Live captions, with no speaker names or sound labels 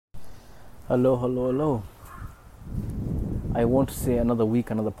Hello, hello, hello. I want to say another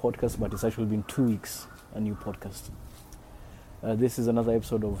week, another podcast, but it's actually been 2 weeks, a new podcast. This is another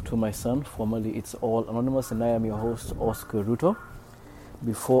episode of To My Son. Formerly, it's all anonymous, and I am your host, Oscar Ruto.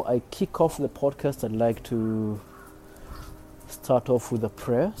 Before I kick off the podcast, I'd like to start off with a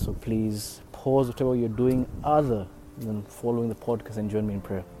prayer. So please pause whatever you're doing other than following the podcast and join me in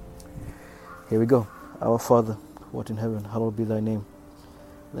prayer. Here we go. Our Father, who art in heaven, hallowed be thy name.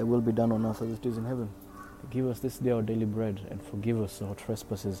 Thy will be done on earth as it is in heaven. Give us this day our daily bread, and forgive us our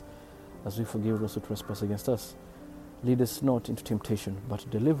trespasses, as we forgive those who trespass against us. Lead us not into temptation, but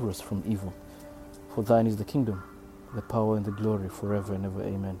deliver us from evil. For thine is the kingdom, the power, and the glory, forever and ever.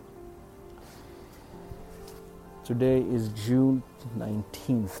 Amen. Today is June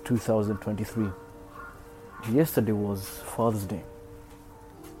 19th, 2023. Yesterday was Father's Day.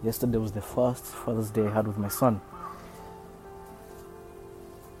 Yesterday was the first Father's Day I had with my son.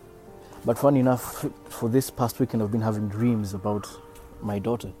 But funny enough, for this past weekend, I've been having dreams about my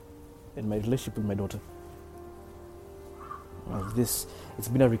daughter and my relationship with my daughter. It's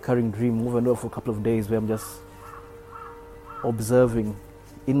been a recurring dream over and over for a couple of days, where I'm just observing.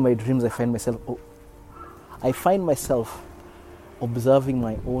 In my dreams, I find myself observing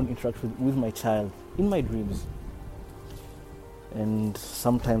my own interaction with my child in my dreams. And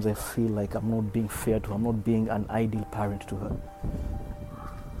sometimes I feel like I'm not being fair to her, I'm not being an ideal parent to her.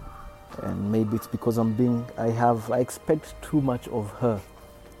 And maybe it's because I expect too much of her.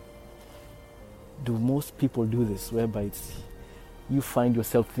 Do most people do this, whereby you find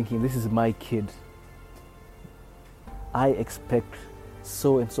yourself thinking, this is my kid, I expect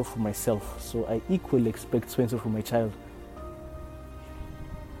so and so for myself, so I equally expect so and so for my child.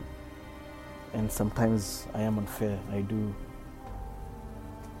 And sometimes I am unfair.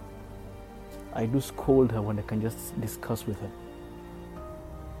 I do scold her when I can just discuss with her.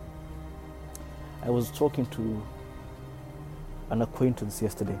 I was talking to an acquaintance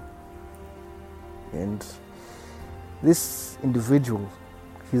yesterday, and this individual,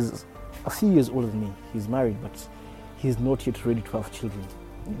 he's a few years older than me. He's married, but he's not yet ready to have children.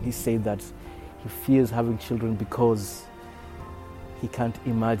 And he said that he fears having children because he can't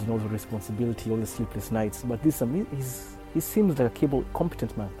imagine all the responsibility, all the sleepless nights. But he seems like a capable,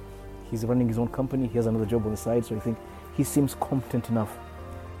 competent man. He's running his own company, he has another job on the side, so I think he seems competent enough.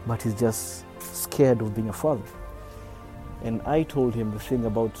 But he's just scared of being a father. And I told him the thing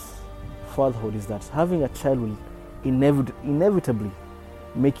about fatherhood is that having a child will inevitably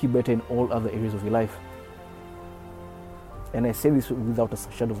make you better in all other areas of your life. And I say this without a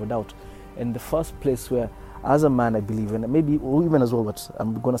shadow of a doubt. And the first place where, as a man, I believe, and maybe women as well, but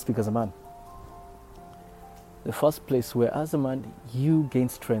I'm going to speak as a man. The first place where, as a man, you gain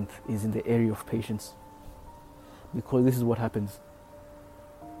strength is in the area of patience. Because this is what happens.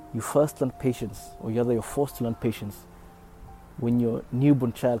 You first learn patience, or rather you're forced to learn patience when your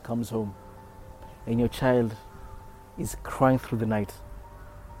newborn child comes home and your child is crying through the night.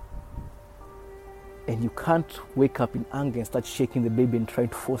 And you can't wake up in anger and start shaking the baby and trying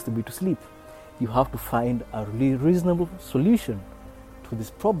to force the baby to sleep. You have to find a really reasonable solution to this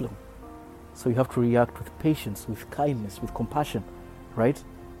problem. So you have to react with patience, with kindness, with compassion, right?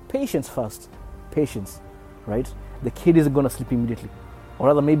 Patience first. Patience, right? The kid isn't going to sleep immediately. Or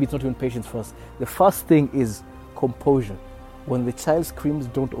rather, maybe it's not even patience first. The first thing is composure. When the child screams,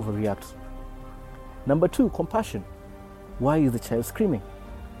 don't overreact. Number 2, compassion. Why is the child screaming?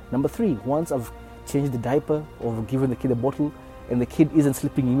 Number 3, once I've changed the diaper or given the kid a bottle and the kid isn't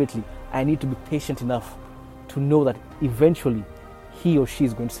sleeping immediately, I need to be patient enough to know that eventually he or she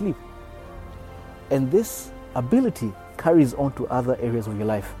is going to sleep. And this ability carries on to other areas of your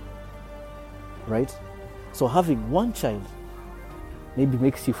life, right? So having one child maybe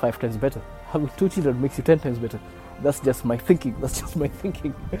makes you 5 times better. Having 2 children makes you 10 times better. That's just my thinking.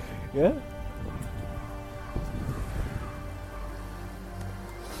 Yeah?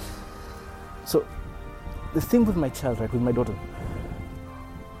 So, the thing with my child, right, with my daughter,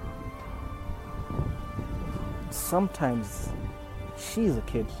 sometimes she's a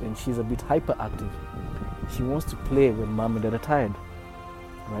kid and she's a bit hyperactive. She wants to play when mom and dad are tired,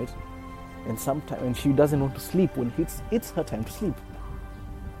 right? And sometimes she doesn't want to sleep when it's her time to sleep.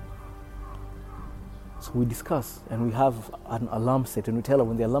 So we discuss and we have an alarm set, and we tell her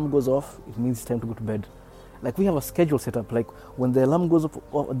when the alarm goes off, it means it's time to go to bed. Like we have a schedule set up, like when the alarm goes off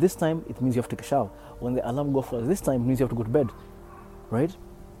at this time, it means you have to take a shower. When the alarm goes off at this time, it means you have to go to bed, right?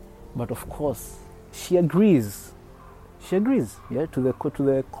 But of course, she agrees, yeah, to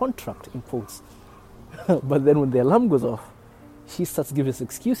the contract in quotes. But then when the alarm goes off, she starts giving us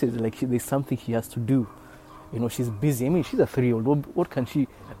excuses, like there's something she has to do You know, she's busy. I mean, she's a 3-year-old. What can she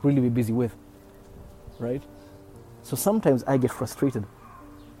really be busy with, right? So sometimes I get frustrated,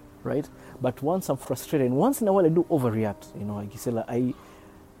 right? But once I'm frustrated, and once in a while I do overreact. You know, like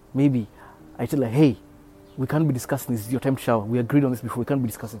I tell her, hey, we can't be discussing this. It's your time to shower. We agreed on this before. We can't be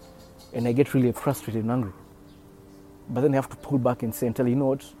discussing. And I get really frustrated and angry. But then I have to pull back and say and tell her, you know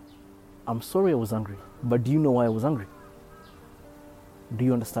what? I'm sorry I was angry. But do you know why I was angry? Do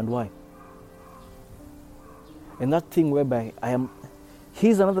you understand why? And that thing whereby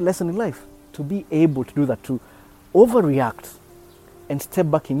here's another lesson in life. To be able to do that, to overreact and step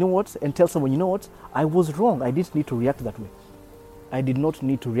back, you know what? And tell someone, you know what? I was wrong. I didn't need to react that way. I did not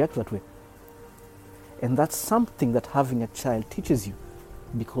need to react that way. And that's something that having a child teaches you,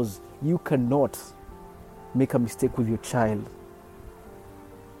 because you cannot make a mistake with your child,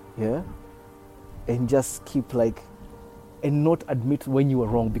 yeah, and just keep and not admit when you are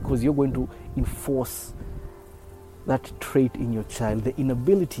wrong, because you're going to enforce that trait in your child, the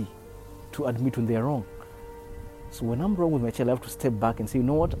inability to admit when they are wrong. So when I'm wrong with my child, I have to step back and say, you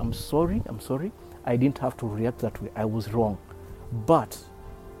know what, I'm sorry, I didn't have to react that way, I was wrong. But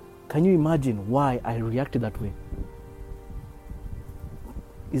can you imagine why I reacted that way?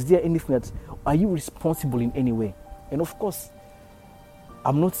 Is there anything are you responsible in any way? And of course,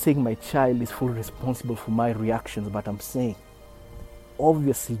 I'm not saying my child is fully responsible for my reactions, but I'm saying,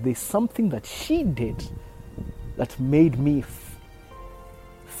 obviously, there's something that she did that made me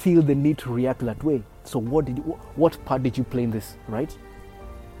feel the need to react that way. So what part did you play in this, right?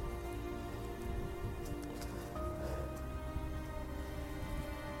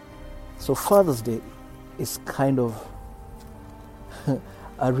 So Father's Day is kind of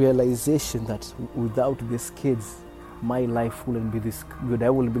a realization that without these kids, my life wouldn't be this good. I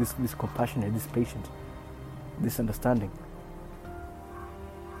wouldn't be this compassionate, this patient, this understanding.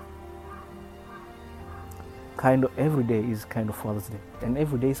 Kind of every day is kind of Father's Day, and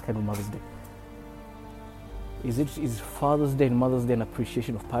every day is kind of Mother's Day. Is Father's Day and Mother's Day an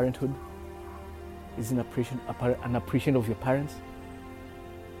appreciation of parenthood? Is it an appreciation of your parents?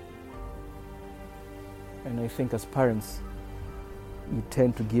 And I think as parents, you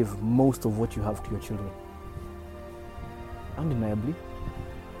tend to give most of what you have to your children. Undeniably.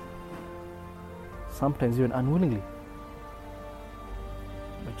 Sometimes even unwillingly.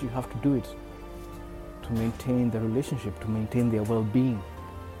 But you have to do it to maintain the relationship, to maintain their well-being.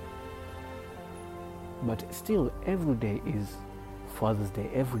 But still, every day is Father's Day,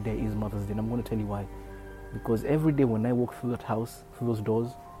 every day is Mother's Day, and I'm going to tell you why. Because every day when I walk through that house, through those doors,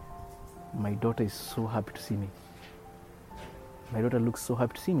 my daughter is so happy to see me. My daughter looks so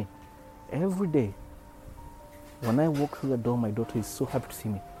happy to see me. Every day, when I walk through the door, my daughter is so happy to see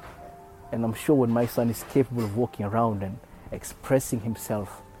me. And I'm sure when my son is capable of walking around and expressing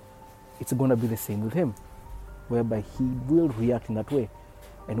himself, it's going to be the same with him, whereby he will react in that way.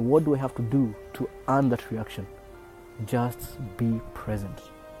 And what do I have to do to earn that reaction? Just be present.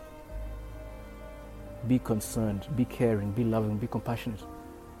 Be concerned, be caring, be loving, be compassionate.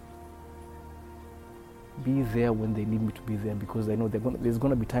 Be there when they need me to be there, because I know there's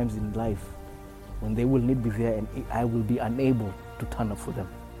going to be times in life when they will need me there and I will be unable to turn up for them.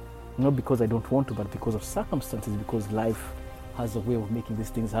 Not because I don't want to, but because of circumstances, because life has a way of making these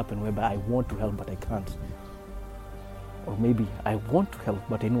things happen whereby I want to help but I can't. Or maybe I want to help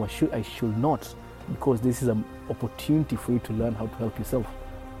but I know I should not, because this is an opportunity for you to learn how to help yourself.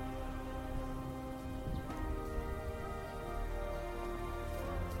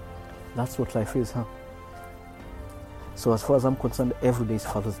 That's what life is, huh? So as far as I'm concerned, every day is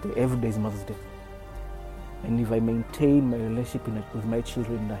Father's Day, every day is Mother's Day. And if I maintain my relationship with my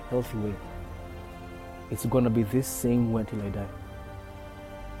children in a healthy way, it's going to be this same way until I die.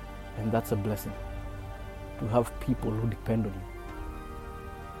 And that's a blessing. To have people who depend on you.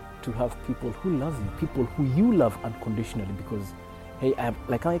 To have people who love you, people who you love unconditionally, because, hey,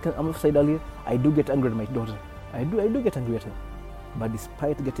 I'm said earlier, I do get angry at my daughter. I do get angry at her. But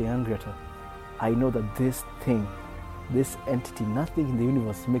despite getting angry at her, I know that this thing, this entity, nothing in the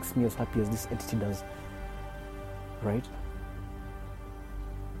universe makes me as happy as this entity does. Right?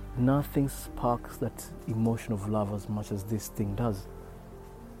 Nothing sparks that emotion of love as much as this thing does.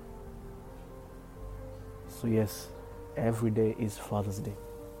 So yes, every day is Father's Day.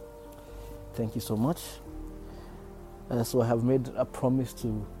 Thank you so much. So I have made a promise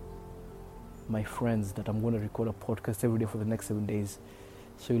to my friends that I'm going to record a podcast every day for the next 7 days.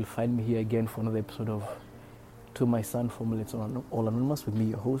 So you'll find me here again for another episode of To My Son, formerly it's All Anonymous, with me,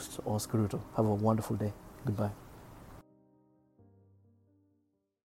 your host, Oscar Ruto. Have a wonderful day. Goodbye.